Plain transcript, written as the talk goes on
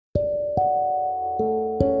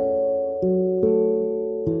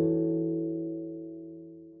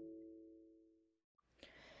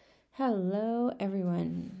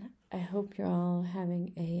you're all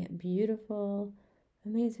having a beautiful,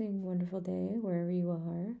 amazing, wonderful day wherever you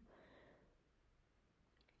are.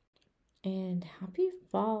 And happy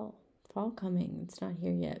fall. Fall coming. It's not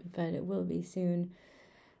here yet, but it will be soon.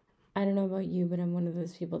 I don't know about you, but I'm one of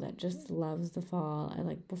those people that just loves the fall. I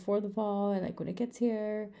like before the fall, I like when it gets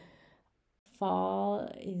here.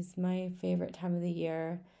 Fall is my favorite time of the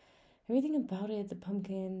year. Everything about it, the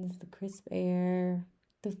pumpkins, the crisp air,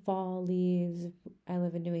 the fall leaves. I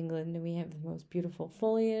live in New England and we have the most beautiful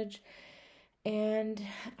foliage. And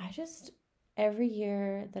every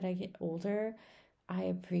year that I get older, I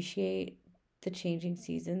appreciate the changing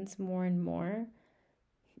seasons more and more.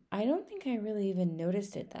 I don't think I really even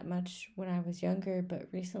noticed it that much when I was younger, but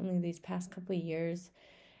recently, these past couple of years,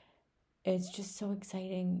 it's just so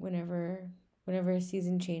exciting whenever a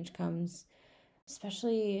season change comes,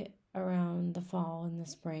 especially around the fall and the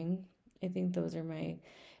spring. I think those are my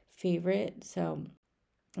favorite. So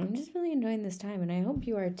I'm just really enjoying this time, and I hope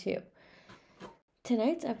you are too.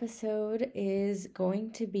 Tonight's episode is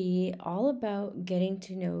going to be all about getting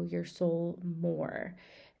to know your soul more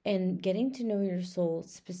and getting to know your soul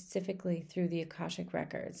specifically through the Akashic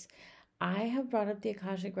Records. I have brought up the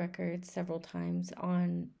Akashic Records several times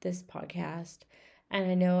on this podcast, and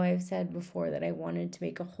I know I've said before that I wanted to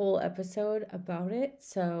make a whole episode about it,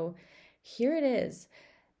 so here it is.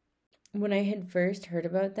 When I had first heard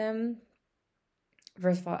about them,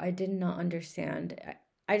 first of all, I did not understand.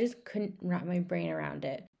 I just couldn't wrap my brain around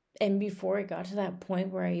it. And before it got to that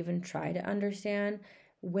point where I even tried to understand,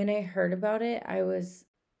 when I heard about it, I was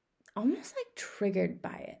almost like triggered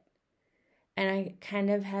by it. And I kind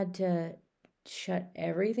of had to shut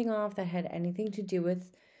everything off that had anything to do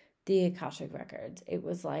with the Akashic Records. It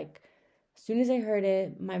was like, as soon as I heard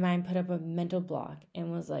it, my mind put up a mental block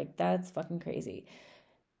and was like, that's fucking crazy.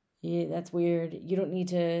 Yeah, that's weird. You don't need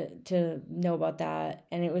to know about that.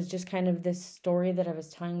 And it was just kind of this story that I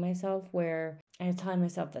was telling myself where I was telling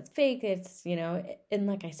myself that's fake. It's, and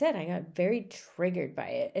like I said, I got very triggered by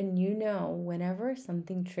it. And whenever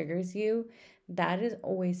something triggers you, that is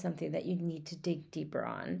always something that you need to dig deeper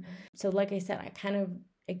on. So like I said, I kind of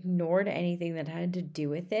ignored anything that had to do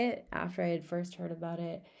with it after I had first heard about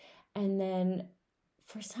it. And then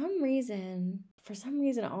for some reason,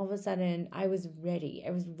 all of a sudden, I was ready.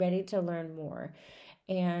 I was ready to learn more.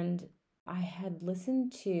 And I had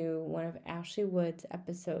listened to one of Ashley Wood's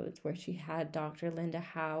episodes where she had Dr. Linda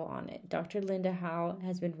Howe on it. Dr. Linda Howe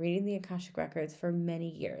has been reading the Akashic Records for many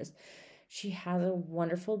years. She has a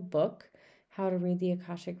wonderful book, How to Read the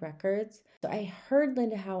Akashic Records. So I heard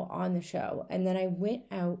Linda Howe on the show, and then I went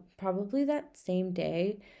out probably that same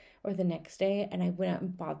day or the next day, and I went out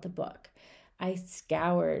and bought the book. I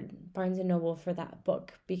scoured Barnes & Noble for that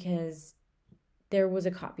book because there was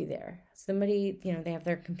a copy there. Somebody, they have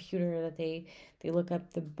their computer that they look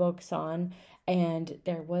up the books on, and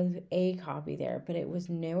there was a copy there, but it was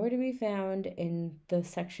nowhere to be found in the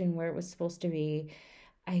section where it was supposed to be.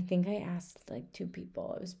 I think I asked like 2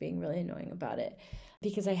 people. I was being really annoying about it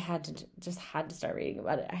because I had to start reading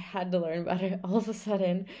about it. I had to learn about it all of a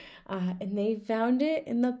sudden. And they found it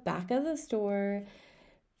in the back of the store,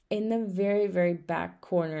 in the very, very back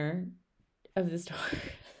corner of the store.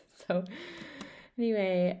 So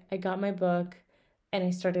anyway, I got my book and I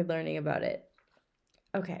started learning about it.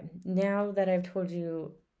 Okay, now that I've told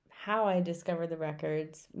you how I discovered the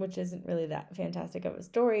records, which isn't really that fantastic of a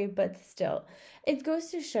story, but still, it goes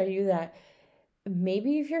to show you that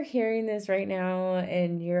maybe if you're hearing this right now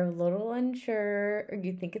and you're a little unsure or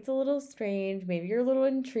you think it's a little strange, maybe you're a little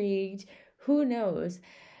intrigued, who knows?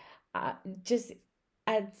 Just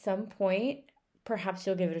at some point, perhaps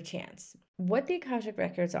you'll give it a chance. What the Akashic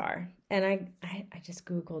Records are, and I just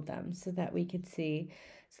Googled them so that we could see,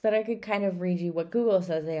 so that I could kind of read you what Google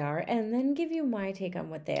says they are, and then give you my take on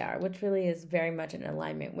what they are, which really is very much in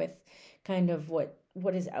alignment with kind of what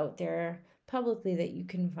is out there publicly that you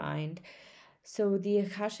can find. So the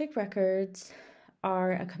Akashic Records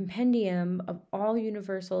are a compendium of all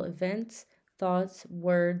universal events, thoughts,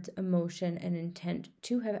 words, emotion, and intent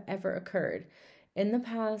to have ever occurred in the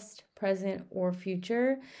past, present, or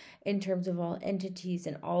future, in terms of all entities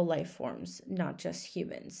and all life forms, not just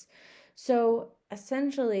humans. So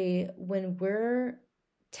essentially, when we're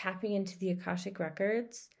tapping into the Akashic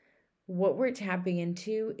Records, what we're tapping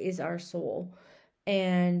into is our soul.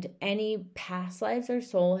 And any past lives our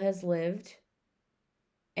soul has lived,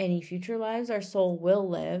 any future lives our soul will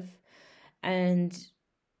live, and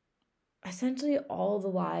essentially all the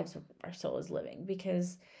lives our soul is living,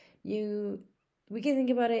 because we can think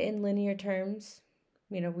about it in linear terms.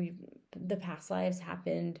 The past lives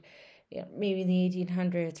happened, maybe in the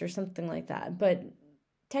 1800s or something like that. But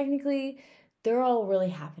technically, they're all really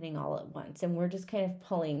happening all at once, and we're just kind of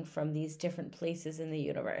pulling from these different places in the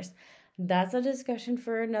universe. That's a discussion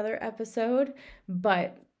for another episode,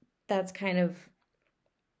 but that's kind of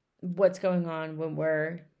what's going on when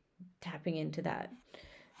we're tapping into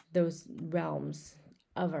those realms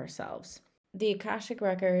of ourselves. The Akashic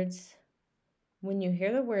Records, when you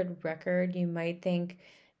hear the word record, you might think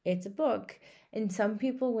it's a book. And some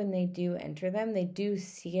people, when they do enter them, they do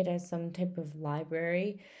see it as some type of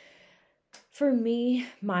library. For me,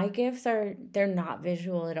 my gifts they're not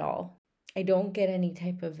visual at all. I don't get any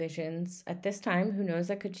type of visions at this time. Who knows,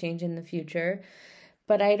 that could change in the future.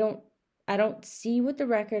 But I don't see what the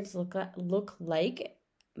records look like.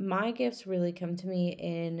 My gifts really come to me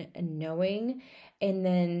in knowing, and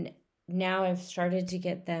then now I've started to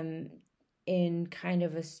get them in kind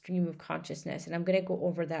of a stream of consciousness, and I'm going to go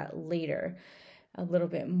over that later a little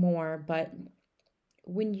bit more. But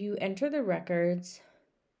when you enter the records,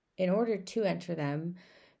 in order to enter them,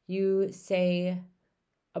 you say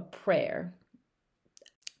a prayer.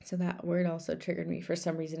 So that word also triggered me for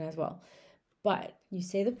some reason as well. But you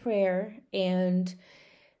say the prayer, and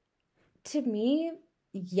to me,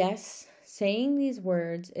 yes, saying these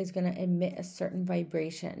words is going to emit a certain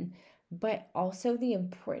vibration, but also the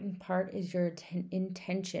important part is your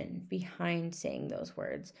intention behind saying those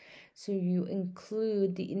words. So you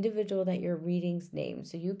include the individual that you're reading's name.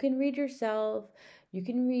 So you can read yourself, you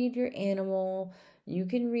can read your animal, you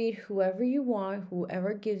can read whoever you want,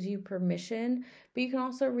 whoever gives you permission, but you can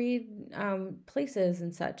also read places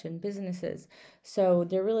and such and businesses. So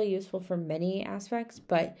they're really useful for many aspects,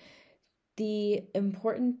 but the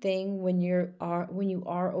important thing when you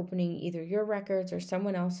are opening either your records or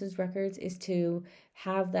someone else's records is to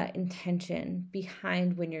have that intention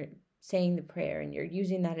behind when you're saying the prayer and you're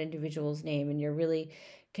using that individual's name and you're really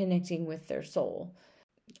connecting with their soul.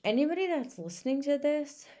 Anybody that's listening to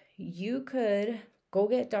this, you could go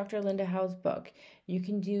get Dr. Linda Howe's book. You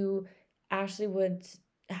can do Ashley Wood's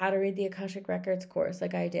How to Read the Akashic Records course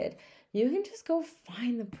like I did. You can just go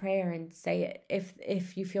find the prayer and say it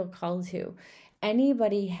if you feel called to.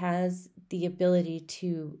 Anybody has the ability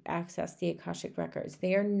to access the Akashic Records.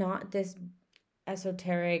 They are not this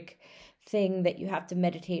esoteric thing that you have to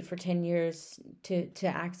meditate for 10 years to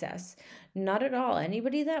access. Not at all.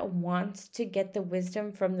 Anybody that wants to get the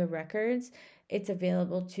wisdom from the records, it's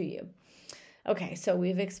available to you. Okay, so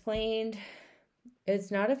we've explained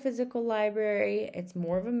it's not a physical library, it's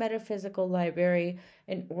more of a metaphysical library.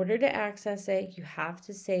 In order to access it, you have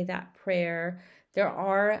to say that prayer. There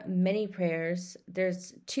are many prayers.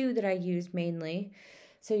 There's two that I use mainly.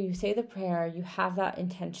 So you say the prayer, you have that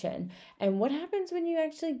intention. And what happens when you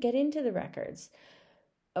actually get into the records?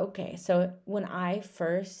 Okay, so when I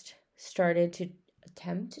first started to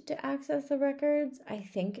attempt to access the records, I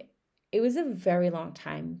think it was a very long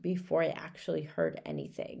time before I actually heard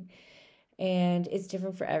anything. And it's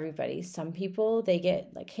different for everybody. Some people, they get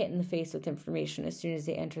like hit in the face with information as soon as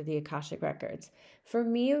they enter the Akashic Records. For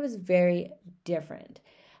me, it was very different.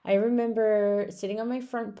 I remember sitting on my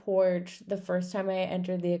front porch the first time I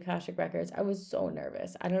entered the Akashic Records. I was so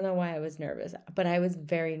nervous. I don't know why I was nervous, but I was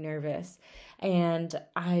very nervous. And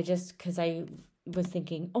because I was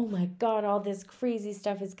thinking, oh my God, all this crazy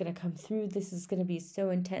stuff is going to come through. This is going to be so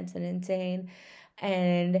intense and insane.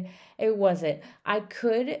 And it wasn't. I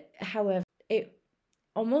could, however, it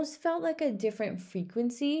almost felt like a different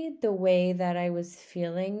frequency, the way that I was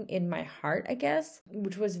feeling in my heart, I guess,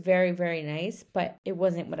 which was very, very nice, but it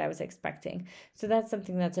wasn't what I was expecting. So that's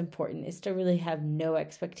something that's important, is to really have no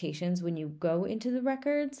expectations when you go into the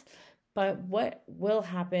records. But what will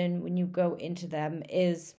happen when you go into them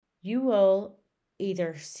is you will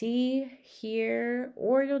either see, hear,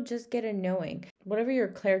 or you'll just get a knowing. Whatever your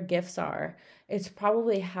clair gifts are, it's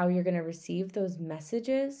probably how you're going to receive those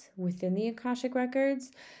messages within the Akashic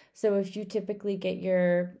Records. So if you typically get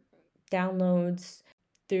your downloads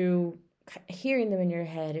through hearing them in your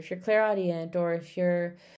head, if you're clairaudient, or if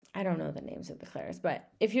you're, I don't know the names of the clairs, but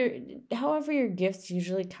however your gifts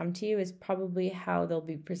usually come to you is probably how they'll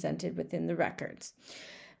be presented within the records.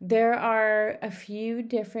 There are a few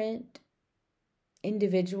different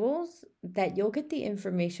individuals that you'll get the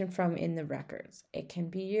information from in the records. It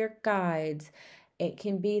can be your guides, it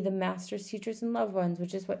can be the masters, teachers, and loved ones,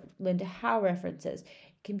 which is what Linda Howe references.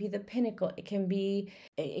 It can be the pinnacle, it can be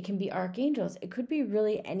archangels. It could be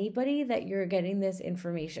really anybody that you're getting this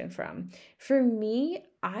information from. For me,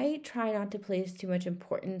 I try not to place too much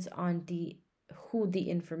importance on who the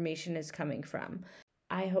information is coming from.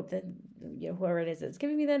 I hope that whoever it is that's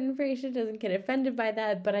giving me that information doesn't get offended by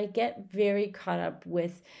that, but I get very caught up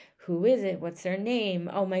with who is it? What's their name?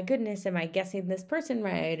 Oh my goodness, am I guessing this person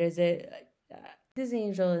right? Is it this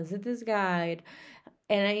angel? Is it this guide?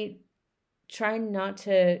 And I try not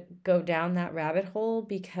to go down that rabbit hole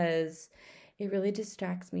because it really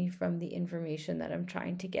distracts me from the information that I'm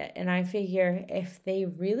trying to get. And I figure if they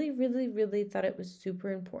really, really, really thought it was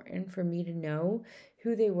super important for me to know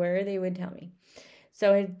who they were, they would tell me.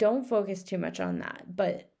 So I don't focus too much on that.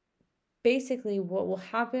 But basically, what will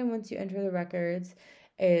happen once you enter the records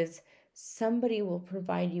is somebody will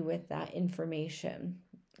provide you with that information.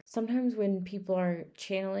 Sometimes when people are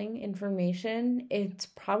channeling information, it's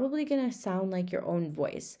probably going to sound like your own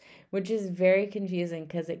voice, which is very confusing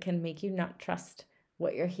because it can make you not trust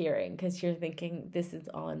what you're hearing because you're thinking this is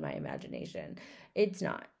all in my imagination. It's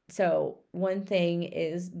not. So, one thing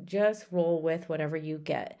is just roll with whatever you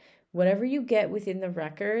get. Whatever you get within the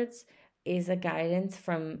records is a guidance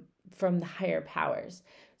from the higher powers.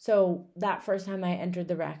 So, that first time I entered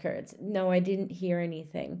the records, no, I didn't hear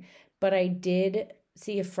anything, but I did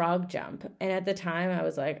see a frog jump. And at the time, I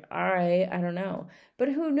was like, all right, I don't know. But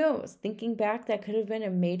who knows? Thinking back, that could have been a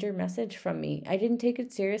major message from me. I didn't take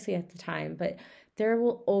it seriously at the time, but there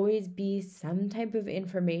will always be some type of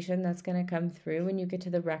information that's going to come through when you get to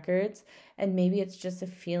the records. And maybe it's just a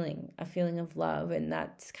feeling of love. And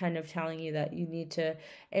that's kind of telling you that you need to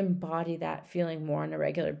embody that feeling more on a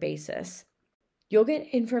regular basis. You'll get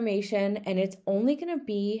information, and it's only going to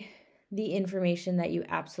be the information that you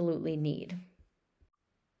absolutely need.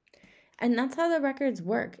 And that's how the records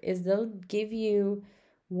work, is they'll give you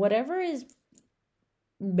whatever is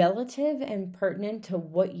relative and pertinent to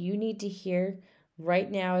what you need to hear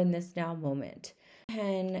right now in this now moment. You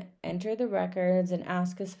can enter the records and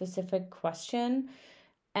ask a specific question,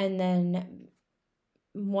 and then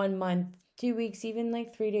 1 month, 2 weeks, even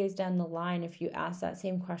like 3 days down the line, if you ask that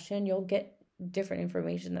same question, you'll get different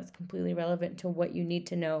information that's completely relevant to what you need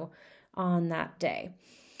to know on that day.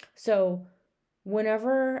 So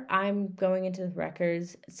whenever I'm going into the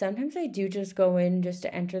records, sometimes I do just go in just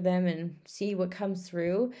to enter them and see what comes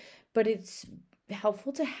through, but it's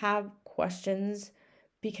helpful to have questions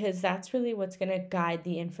because that's really what's going to guide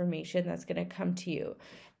the information that's going to come to you.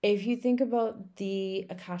 If you think about the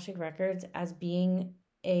Akashic Records as being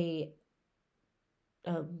a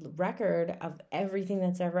record of everything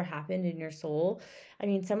that's ever happened in your soul, I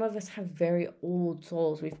mean, some of us have very old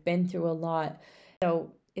souls. We've been through a lot.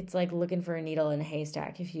 So it's like looking for a needle in a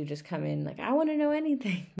haystack if you just come in like, I want to know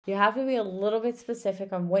anything. You have to be a little bit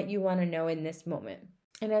specific on what you want to know in this moment.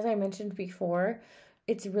 And as I mentioned before,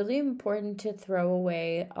 it's really important to throw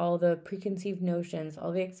away all the preconceived notions,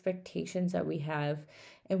 all the expectations that we have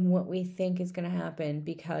and what we think is going to happen,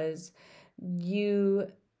 because when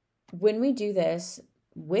we do this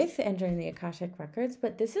with entering the Akashic Records,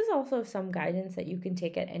 but this is also some guidance that you can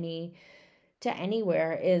take at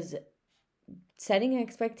anywhere, is setting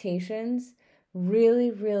expectations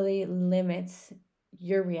really, really limits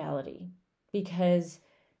your reality, because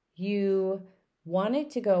you want it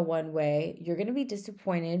to go one way, you're going to be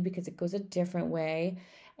disappointed because it goes a different way.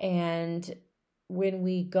 And when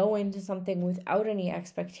we go into something without any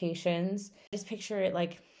expectations, just picture it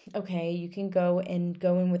like, okay, you can go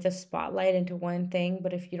in with a spotlight into one thing,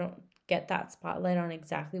 but if you don't get that spotlight on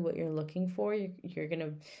exactly what you're looking for, you're going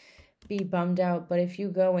to be bummed out. But if you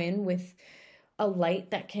go in with a light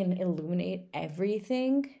that can illuminate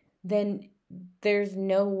everything, then there's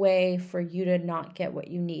no way for you to not get what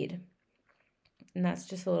you need. And that's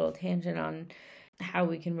just a little tangent on how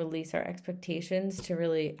we can release our expectations to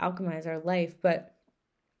really alchemize our life. But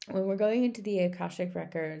when we're going into the Akashic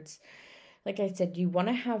Records, like I said, you want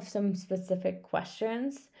to have some specific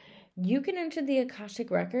questions. You can enter the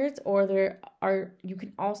Akashic Records, or you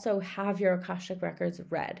can also have your Akashic Records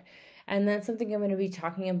read. And that's something I'm going to be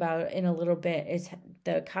talking about in a little bit, is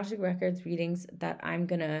the Akashic Records readings that I'm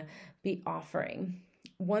going to be offering.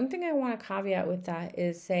 One thing I want to caveat with that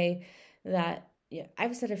is say that, yeah,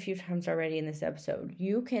 I've said a few times already in this episode,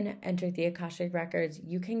 you can enter the Akashic Records.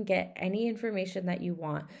 You can get any information that you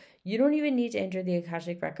want. You don't even need to enter the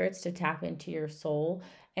Akashic Records to tap into your soul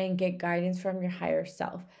and get guidance from your higher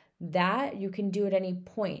self. That you can do at any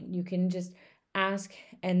point. You can just ask,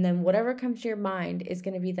 and then whatever comes to your mind is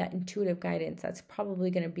going to be that intuitive guidance that's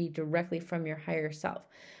probably going to be directly from your higher self.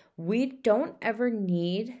 We don't ever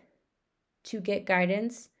need to get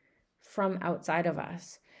guidance from outside of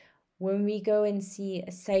us. When we go and see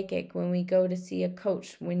a psychic, when we go to see a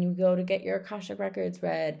coach, when you go to get your Akashic Records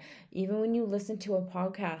read, even when you listen to a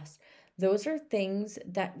podcast, those are things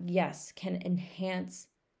that, yes, can enhance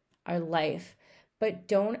our life. But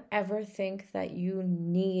don't ever think that you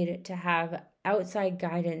need to have outside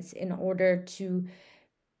guidance in order to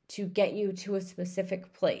get you to a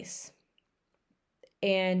specific place.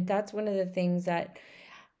 And that's one of the things that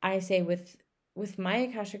I say with with my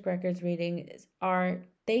Akashic Records readings are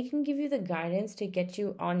they can give you the guidance to get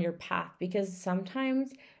you on your path, because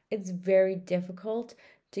sometimes it's very difficult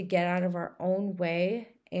to get out of our own way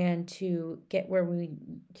and to get where we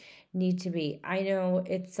need to be. I know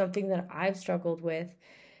it's something that I've struggled with,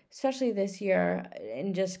 especially this year,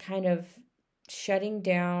 and just kind of shutting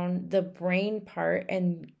down the brain part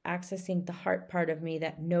and accessing the heart part of me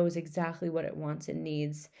that knows exactly what it wants and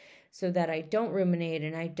needs, so that I don't ruminate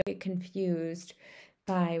and I don't get confused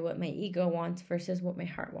by what my ego wants versus what my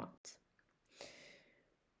heart wants.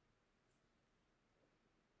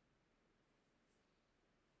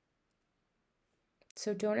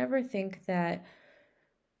 So don't ever think that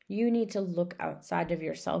you need to look outside of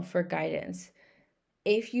yourself for guidance.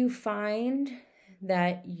 If you find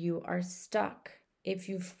that you are stuck, if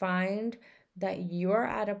you find that you're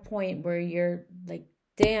at a point where you're like,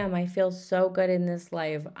 damn, I feel so good in this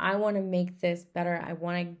life, I want to make this better, I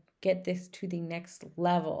want to get this to the next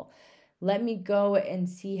level, let me go and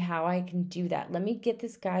see how I can do that, let me get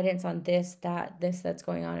this guidance on this that's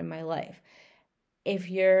going on in my life. If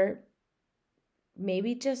you're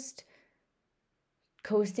maybe just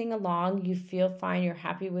coasting along, you feel fine, you're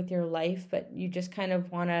happy with your life, but you just kind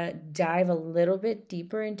of want to dive a little bit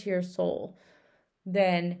deeper into your soul,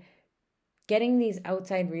 then getting these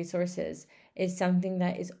outside resources is something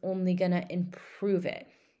that is only going to improve it.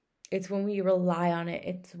 It's when we rely on it,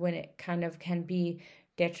 it's when it kind of can be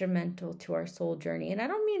detrimental to our soul journey. And I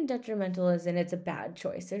don't mean detrimental as in it's a bad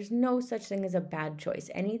choice. There's no such thing as a bad choice.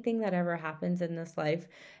 Anything that ever happens in this life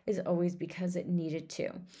is always because it needed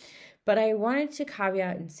to. But I wanted to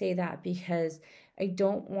caveat and say that because I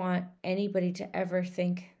don't want anybody to ever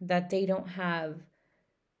think that they don't have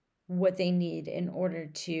what they need in order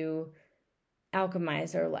to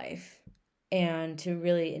alchemize their life and to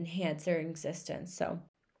really enhance their existence. So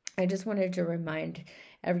I just wanted to remind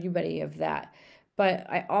everybody of that. But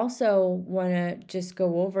I also want to just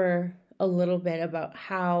go over a little bit about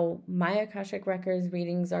how my Akashic Records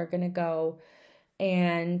readings are going to go.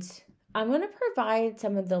 And I'm going to provide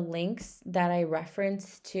some of the links that I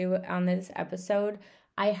referenced to on this episode.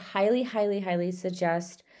 I highly, highly, highly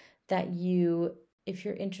suggest that you, if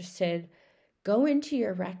you're interested, go into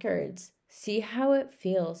your records, see how it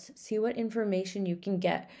feels, see what information you can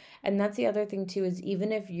get. And that's the other thing too, is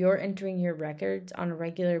even if you're entering your records on a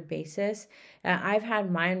regular basis, I've had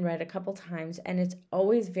mine read a couple times and it's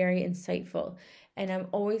always very insightful. And I'm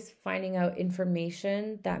always finding out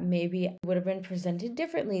information that maybe would have been presented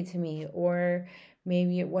differently to me, or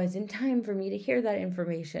maybe it wasn't time for me to hear that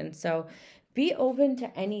information. So be open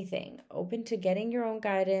to anything, open to getting your own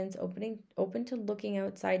guidance, open to looking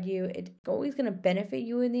outside you. It's always going to benefit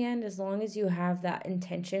you in the end, as long as you have that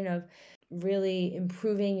intention of really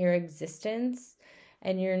improving your existence.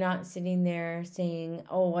 And you're not sitting there saying,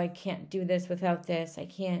 oh, I can't do this without this. I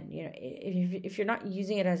can't, if you're not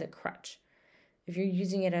using it as a crutch, if you're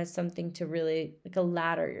using it as something to really, like a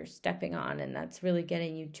ladder you're stepping on, and that's really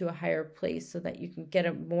getting you to a higher place so that you can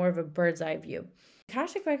get more of a bird's eye view.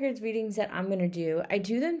 Akashic Records readings that I'm going to do, I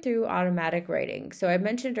do them through automatic writing. So I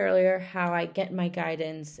mentioned earlier how I get my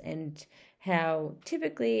guidance and how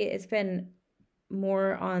typically it's been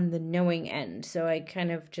more on the knowing end. So I kind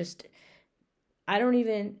of just,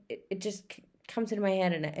 it just comes into my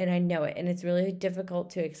head and I know it, and it's really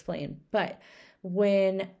difficult to explain. But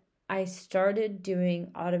when I started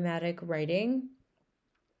doing automatic writing,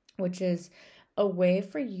 which is a way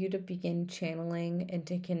for you to begin channeling and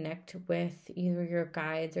to connect with either your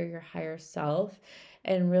guides or your higher self.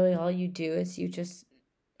 And really all you do is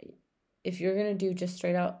if you're going to do just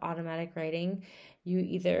straight out automatic writing, you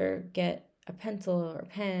either get a pencil or a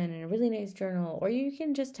pen and a really nice journal, or you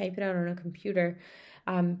can just type it out on a computer.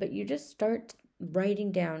 But you just start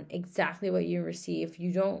writing down exactly what you receive.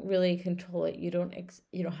 You don't really control it. You don't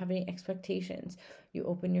have any expectations. You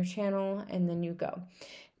open your channel and then you go.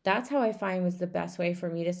 That's how I find was the best way for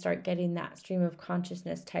me to start getting that stream of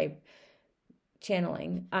consciousness type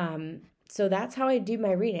channeling. So that's how I do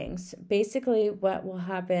my readings. Basically, what will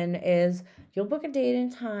happen is you'll book a date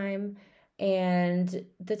and time, and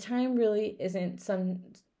the time really isn't some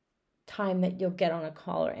time that you'll get on a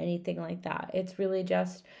call or anything like that. It's really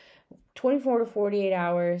just 24 to 48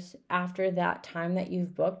 hours after that time that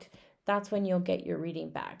you've booked. That's when you'll get your reading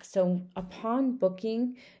back. So upon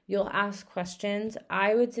booking, you'll ask questions.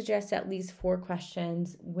 I would suggest at least 4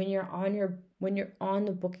 questions. When you're on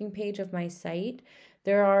the booking page of my site,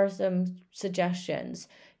 there are some suggestions.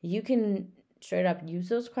 You can straight up use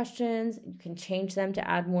those questions. You can change them to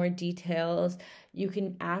add more details. You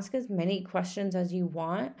can ask as many questions as you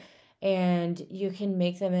want. and you can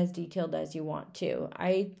make them as detailed as you want to.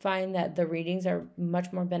 I find that the readings are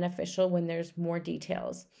much more beneficial when there's more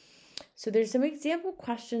details. So there's some example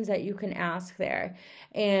questions that you can ask there.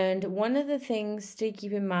 And one of the things to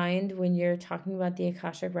keep in mind when you're talking about the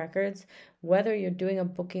Akashic Records, whether you're doing a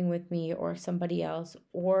booking with me or somebody else,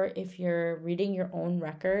 or if you're reading your own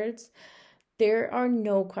records, there are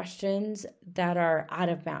no questions that are out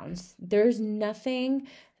of bounds. There's nothing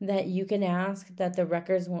that you can ask that the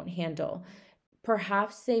records won't handle.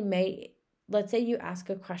 Perhaps they may, let's say you ask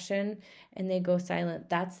a question and they go silent.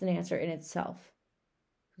 That's an answer in itself.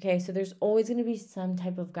 Okay, so there's always going to be some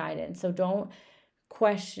type of guidance. So don't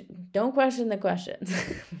question the questions.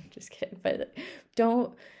 Just kidding, but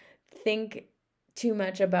don't think too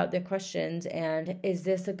much about the questions and is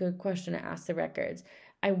this a good question to ask the records?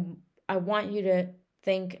 I want you to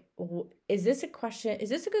think, is this a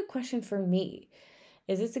good question for me?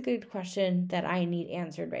 Is this a good question that I need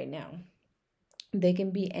answered right now? They can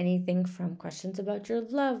be anything from questions about your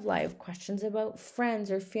love life, questions about friends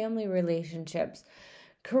or family relationships,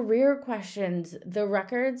 career questions. The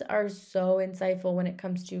records are so insightful when it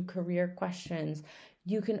comes to career questions.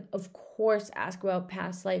 You can, of course, ask about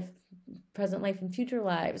past life, present life, and future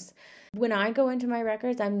lives. When I go into my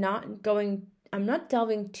records, I'm not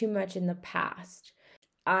delving too much in the past.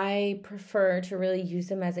 I prefer to really use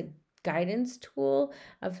them as a guidance tool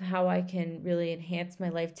of how I can really enhance my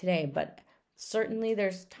life today. But certainly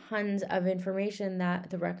there's tons of information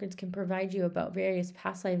that the records can provide you about various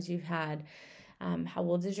past lives you've had. How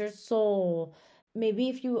old is your soul? Maybe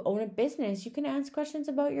if you own a business, you can ask questions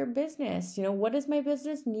about your business. What does my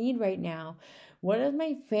business need right now? What does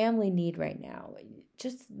my family need right now?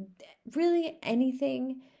 Just really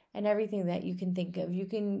anything and everything that you can think of. You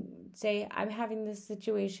can say, I'm having this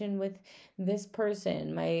situation with this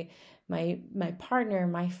person, my partner,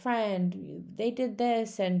 my friend, they did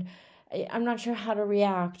this, and I'm not sure how to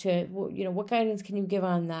react to, what guidance can you give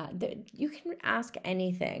on that? You can ask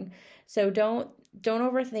anything. So don't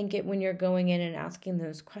overthink it when you're going in and asking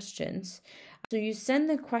those questions. So you send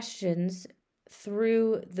the questions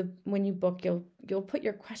through when you book, you'll put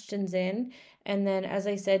your questions in, and then, as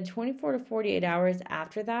I said, 24 to 48 hours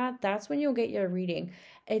after that, that's when you'll get your reading.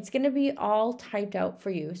 It's going to be all typed out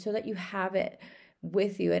for you so that you have it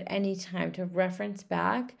with you at any time to reference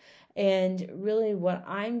back. And really what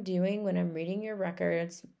I'm doing when I'm reading your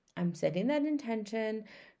records, I'm setting that intention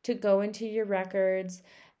to go into your records,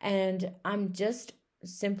 and I'm just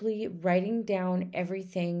simply writing down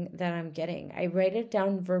everything that I'm getting. I write it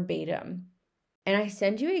down verbatim, and I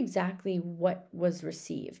send you exactly what was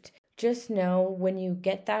received. Just know when you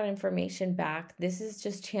get that information back, this is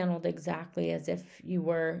just channeled exactly as if you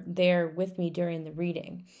were there with me during the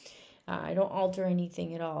reading. I don't alter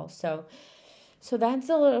anything at all. So that's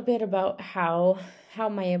a little bit about how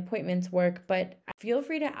my appointments work, but feel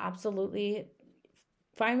free to absolutely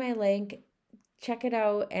find my link, check it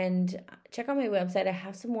out, and check out my website. I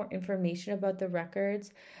have some more information about the records,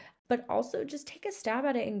 but also just take a stab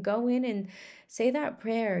at it and go in and say that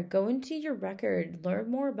prayer. Go into your record, learn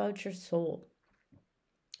more about your soul.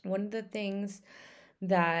 One of the things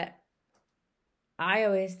that I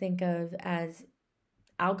always think of as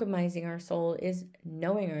alchemizing our soul is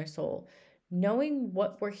knowing our soul, knowing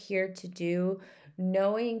what we're here to do,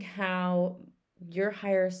 knowing how your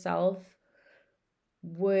higher self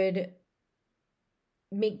would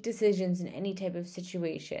make decisions in any type of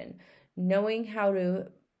situation, knowing how to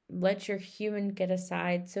let your human get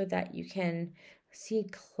aside so that you can see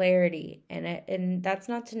clarity. And that's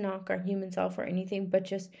not to knock our human self or anything, but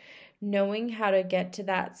just knowing how to get to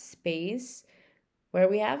that space where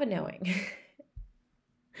we have a knowing.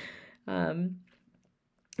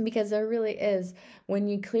 Because there really is, when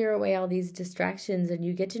you clear away all these distractions and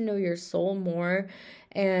you get to know your soul more,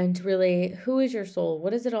 and really, who is your soul?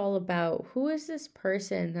 What is it all about? Who is this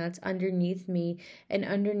person that's underneath me and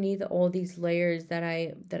underneath all these layers that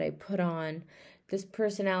I put on, this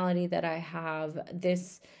personality that I have,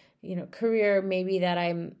 this, career maybe that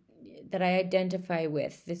I identify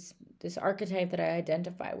with, this archetype that I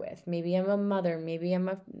identify with. Maybe I'm a mother, maybe I'm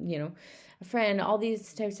a friend, all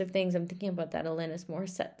these types of things. I'm thinking about that Alanis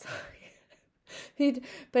Morissette song.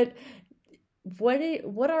 But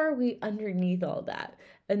what are we underneath all that?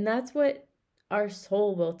 And that's what our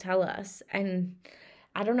soul will tell us. And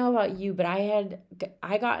I don't know about you, but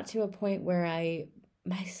I got to a point where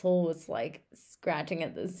my soul was like scratching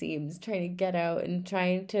at the seams, trying to get out and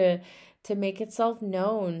trying to make itself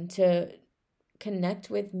known, to connect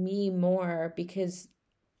with me more, because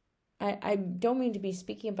I don't mean to be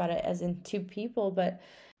speaking about it as in two people, but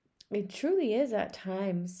it truly is at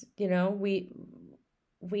times. We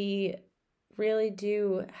really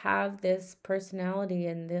do have this personality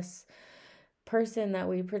and this person that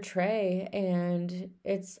we portray, and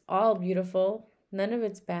it's all beautiful. None of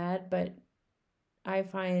it's bad, but I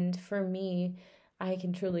find for me, I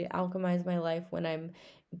can truly alchemize my life when I'm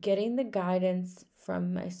getting the guidance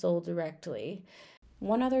from my soul directly.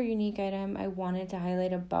 One other unique item I wanted to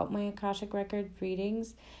highlight about my Akashic Record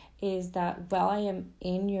readings is that while I am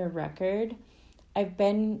in your record, I've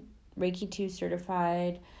been Reiki 2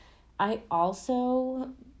 certified. I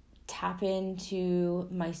also tap into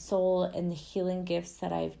my soul and the healing gifts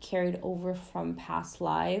that I've carried over from past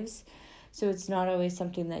lives. So it's not always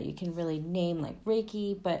something that you can really name like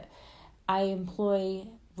Reiki, but I employ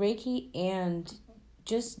Reiki and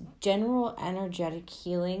just general energetic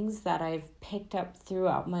healings that I've picked up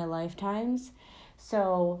throughout my lifetimes.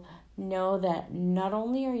 So know that not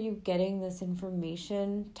only are you getting this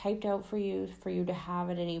information typed out for you to have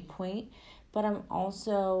at any point, but I'm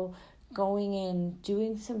also going in,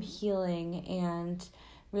 doing some healing and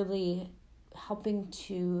really helping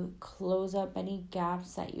to close up any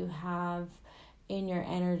gaps that you have in your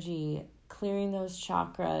energy, clearing those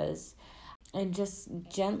chakras, and just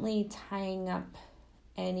gently tying up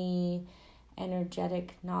any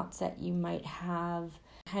energetic knots that you might have,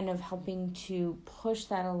 kind of helping to push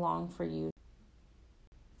that along for you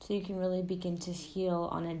so you can really begin to heal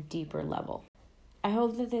on a deeper level. I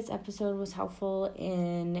hope that this episode was helpful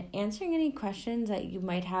in answering any questions that you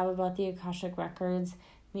might have about the Akashic Records.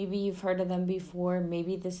 Maybe you've heard of them before.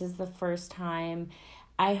 Maybe this is the first time.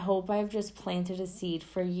 I hope I've just planted a seed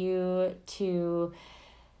for you to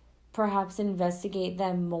perhaps investigate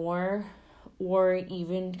them more, or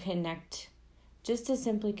even connect, just to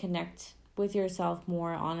simply connect with yourself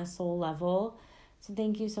more on a soul level. So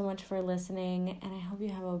thank you so much for listening, and I hope you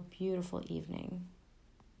have a beautiful evening.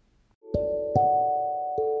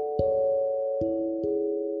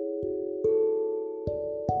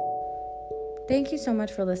 Thank you so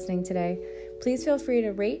much for listening today. Please feel free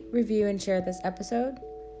to rate, review, and share this episode.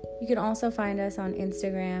 You can also find us on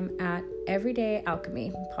Instagram at Everyday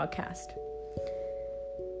Alchemy Podcast.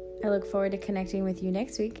 I look forward to connecting with you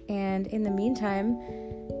next week, and in the meantime,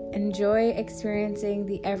 enjoy experiencing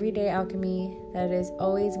the everyday alchemy that is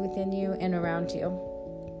always within you and around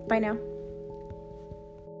you. Bye now.